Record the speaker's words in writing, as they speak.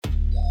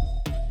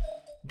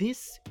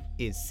This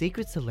is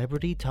Secret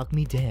Celebrity Tuck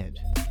Me Dead.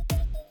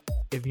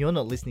 If you're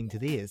not listening to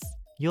this,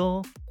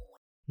 you're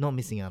not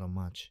missing out on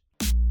much.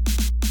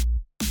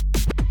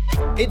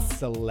 It's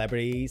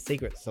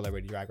Secret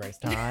Celebrity Drag Race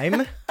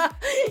time.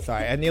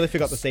 Sorry, I nearly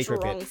forgot the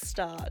secret bit.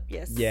 Strong start,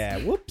 yes. Yeah,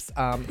 whoops.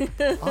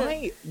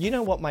 You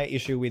know what my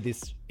issue with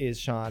this is,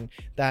 Sean?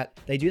 That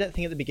they do that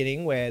thing at the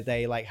beginning where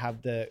they like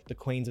have the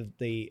queens of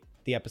the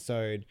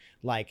episode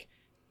like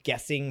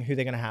guessing who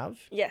they're gonna have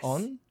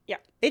on. Yeah.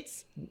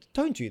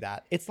 Don't do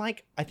that. It's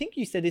like, I think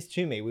you said this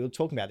to me. We were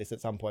talking about this at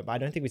some point, but I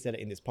don't think we said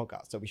it in this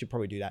podcast, so we should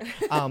probably do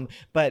that.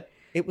 But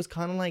it was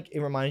kind of like,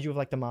 it reminded you of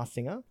like The Masked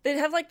Singer. They'd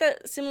have like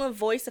that similar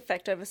voice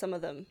effect over some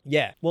of them.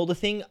 Yeah. Well, the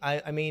thing,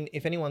 I mean,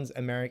 if anyone's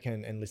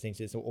American and listening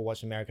to this or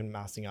watched American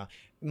Masked Singer,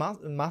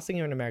 Masked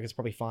Singer in America is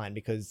probably fine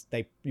because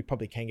you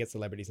probably can get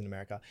celebrities in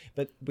America.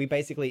 But we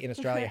basically in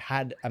Australia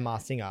had a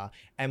Masked Singer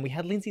and we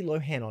had Lindsay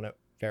Lohan on it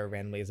very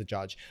randomly as a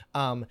judge.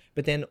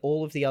 But then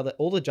all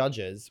the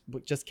judges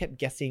just kept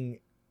guessing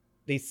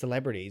these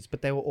celebrities,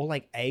 but they were all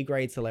like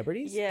A-grade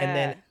celebrities. Yeah. And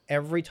then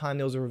every time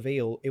there was a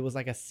reveal, it was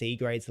like a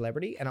C-grade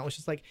celebrity. And I was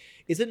just like,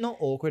 is it not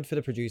awkward for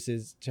the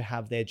producers to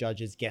have their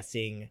judges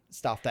guessing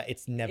stuff that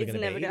it's never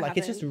going to be? Like,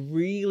 it's just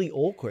really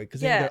awkward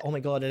because then you go, oh my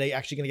God, are they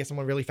actually going to get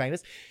someone really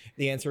famous?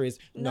 The answer is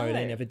no,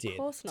 they never did. Of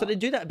course not. So they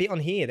do that a bit on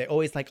here. They're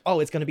always like,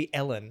 oh, it's going to be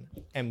Ellen.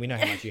 And we know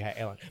how much you hate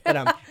Ellen.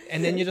 But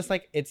and then you're just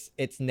like,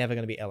 it's never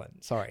going to be Ellen.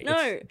 Sorry. No.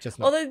 It's just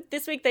not. Although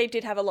this week they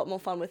did have a lot more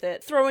fun with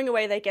it. Throwing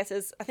away their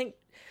guesses. I think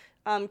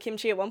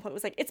Kimchi at one point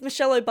was like, it's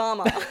Michelle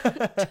Obama.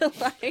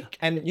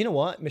 And you know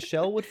what?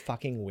 Michelle would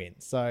fucking win.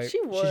 So she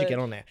should get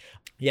on there.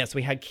 Yes,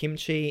 we had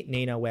Kimchi,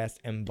 Nina West,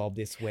 and Bob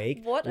this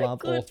week. Love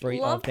all three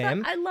of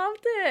them. I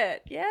loved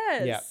it.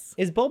 Yes. Yeah.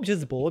 Is Bob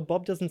just bored?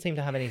 Bob doesn't seem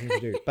to have anything to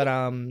do. But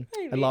I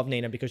love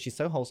Nina because she's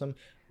so wholesome.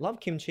 Love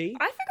Kimchi.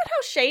 I forgot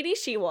how shady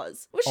she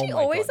was. Was she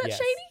always that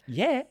shady?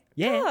 Yeah.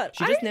 Yeah. God,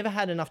 she just never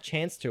had enough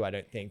chance to, I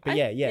don't think. But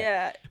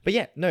yeah. But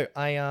yeah, no,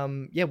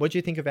 what do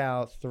you think of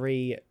our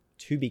three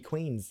to-be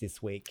queens this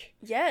week?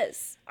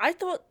 Yes. I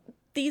thought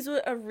these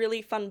were a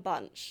really fun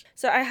bunch.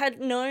 So I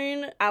had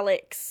known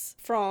Alex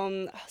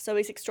from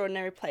Zoe's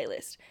Extraordinary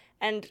Playlist.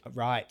 And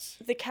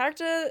the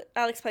character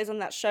Alex plays on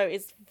that show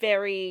is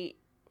very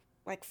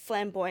like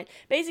flamboyant.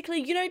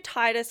 Basically, you know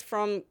Titus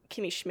from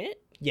Kimmy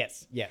Schmidt?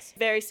 Yes.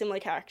 Very similar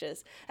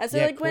characters. And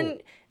so when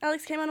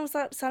Alex came on and was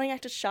starting to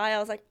act shy, I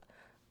was like,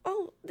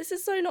 oh, this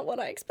is so not what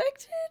I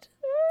expected.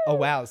 Oh,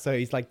 wow. So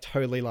he's like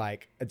totally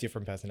like a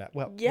different person.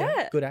 Well,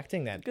 yeah. Good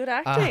acting then. Good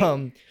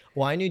acting.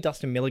 Well, I knew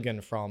Dustin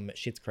Milligan from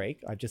Schitt's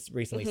Creek. I've just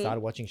recently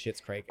started watching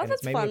Schitt's Creek. And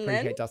it's made me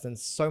appreciate Dustin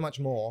so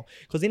much more.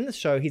 Because in the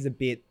show, he's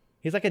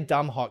like a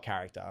dumb, hot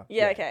character.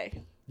 Yeah,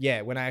 okay.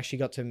 Yeah, when I actually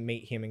got to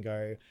meet him and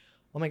go,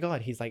 oh my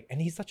God, he's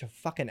such a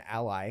fucking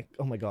ally.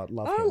 Oh my God,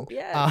 love him. Oh,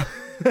 yeah.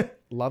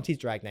 Loved his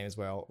drag name as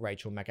well,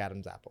 Rachel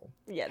McAdams Apple.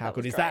 Yeah, how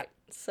good is great. that?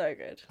 So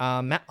good.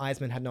 Matt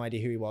Eisman had no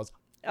idea who he was.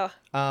 Oh.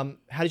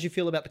 How did you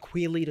feel about the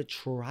Queer Leader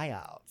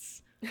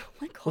tryouts? Oh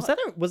my God.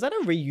 Was that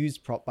a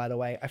reused prop, by the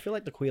way? I feel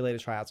like the Queer Leader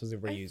tryouts was a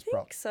reused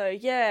prop. I think so.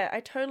 Yeah, I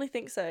totally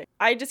think so.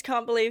 I just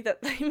can't believe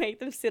that they made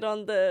them sit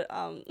on the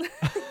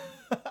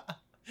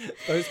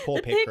Those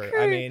poor pit crew.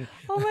 I mean,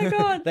 oh my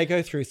God. They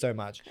go through so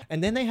much.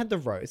 And then they had the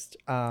roast.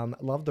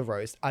 Love the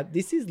roast.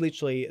 This is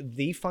literally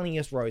the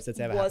funniest roast that's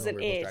ever happened on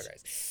RuPaul's Drag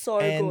Race.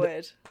 So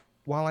good.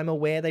 While I'm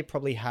aware they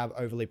probably have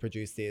overly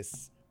produced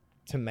this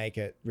to make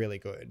it really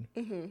good,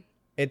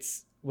 it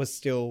was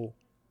still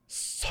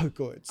so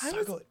good.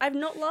 So good. I've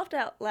not laughed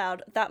out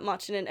loud that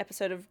much in an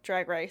episode of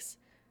Drag Race.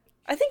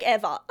 I think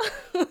ever.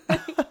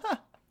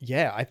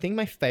 Yeah, I think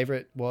my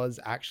favorite was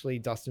actually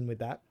Dustin with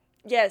that.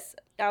 Yes,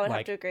 I would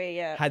have to agree,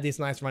 yeah. Had this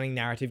nice running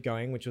narrative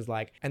going, which was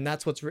like, and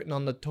that's what's written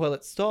on the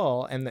toilet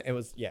stall. And it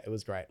was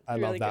great. I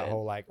love that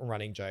whole like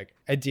running joke.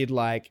 It did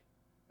like,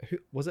 who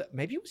was it?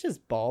 Maybe it was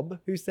just Bob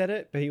who said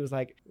it, but he was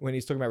like, when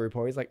he's talking about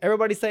RuPaul, he's like,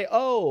 everybody say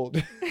old.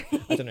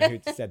 I don't know who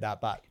said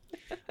that, but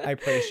I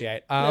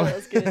appreciate. No, that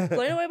was good.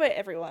 Blown away by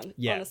everyone,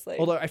 honestly.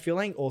 Although I feel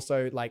like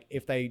also like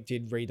if they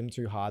did read them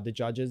too hard, the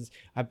judges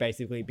have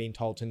basically been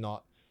told to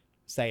not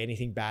say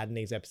anything bad in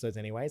these episodes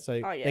anyway. So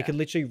they could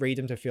literally read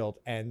them to filth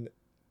and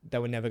they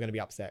were never going to be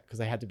upset because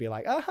they had to be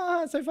like,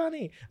 it's so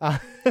funny.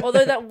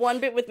 Although that one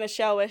bit with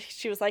Michelle where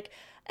she was like,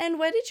 and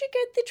where did you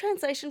get the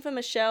translation for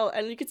Michelle?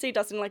 And you could see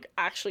Dustin like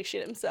actually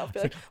shit himself.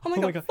 Be like, oh my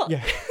God, fuck.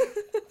 Yeah.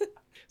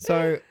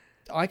 So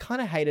I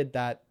kind of hated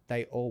that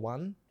they all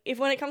won. If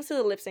when it comes to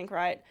the lip sync,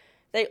 right,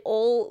 they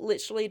all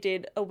literally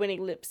did a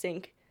winning lip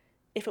sync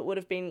if it would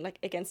have been like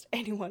against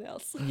anyone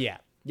else. Yeah.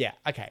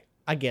 Okay.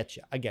 I get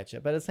you.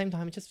 But at the same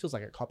time, it just feels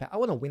like a cop out. I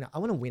want a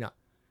winner.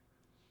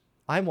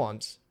 I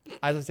want,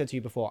 as I said to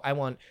you before, I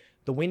want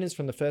the winners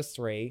from the first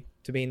three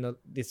to be in the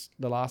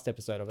last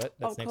episode of it.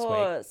 That's next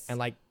week. And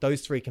like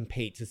those three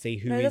compete to see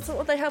who is. No, that's not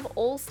what they have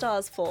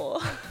All-Stars for.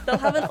 They'll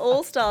have an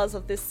All-Stars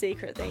of this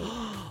secret thing.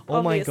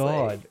 Oh my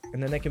God.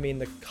 And then they can be in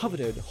the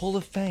coveted Hall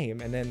of Fame.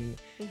 And then,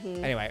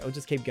 anyway, it'll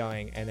just keep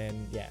going. And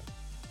then, yeah.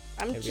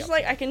 I'm just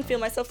like, I can feel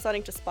myself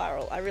starting to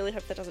spiral. I really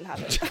hope that doesn't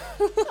happen.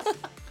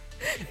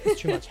 There's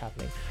too much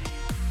happening.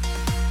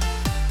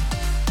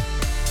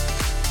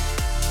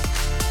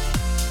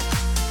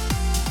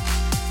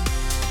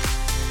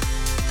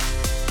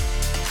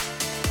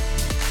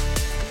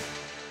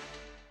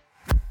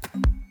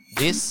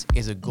 This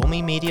is a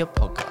Gourmet Media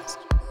podcast.